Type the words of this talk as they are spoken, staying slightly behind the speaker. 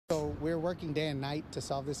So we're working day and night to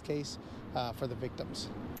solve this case for the victims.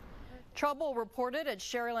 Trouble reported at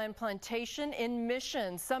Sharyland Plantation in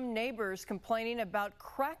Mission. Some neighbors complaining about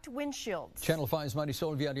cracked windshields. Channel 5's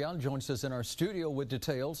Marisol Villarreal joins us in our studio with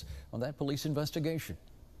details on that police investigation.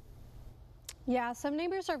 Yeah, some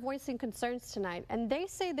neighbors are voicing concerns tonight, and they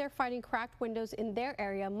say they're finding cracked windows in their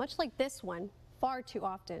area, much like this one, far too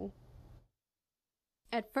often.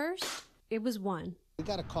 At first, it was one. We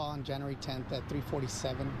got a call on January 10th at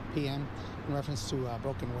 3:47 p.m. in reference to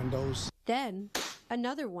broken windows. Then,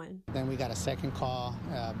 another one. Then we got a second call,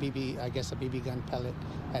 I guess a BB gun pellet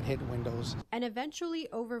had hit windows. And eventually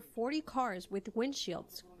over 40 cars with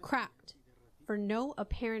windshields cracked for no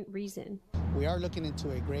apparent reason. We are looking into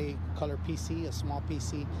a gray color PC, a small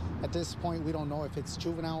PC. At this point, we don't know if it's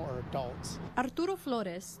juvenile or adults. Arturo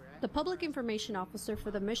Flores, the public information officer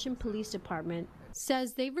for the Mission Police Department,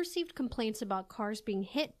 says they've received complaints about cars being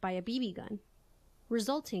hit by a BB gun,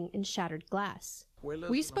 resulting in shattered glass.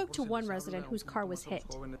 We spoke to one resident whose car was hit.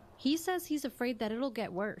 He says he's afraid that it'll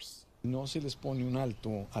get worse. If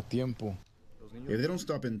they don't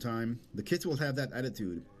stop in time, the kids will have that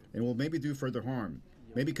attitude and will maybe do further harm,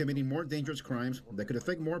 maybe committing more dangerous crimes that could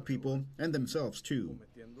affect more people and themselves too.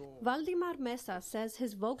 Valdemar Mesa says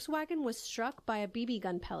his Volkswagen was struck by a BB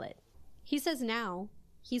gun pellet. He says now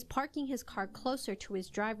he's parking his car closer to his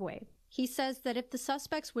driveway. He says that if the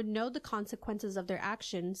suspects would know the consequences of their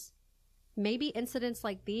actions, maybe incidents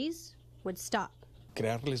like these would stop.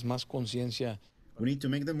 Crearles más conciencia. We need to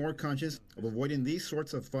make them more conscious of avoiding these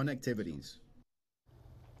sorts of fun activities.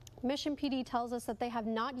 Mission PD tells us that they have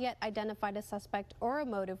not yet identified a suspect or a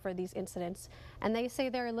motive for these incidents, and they say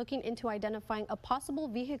they're looking into identifying a possible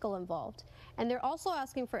vehicle involved. And they're also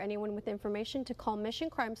asking for anyone with information to call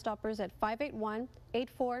Mission Crime Stoppers at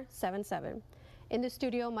 581-8477. In the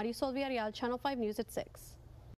studio, Marisol Villarreal, Channel 5 News at 6.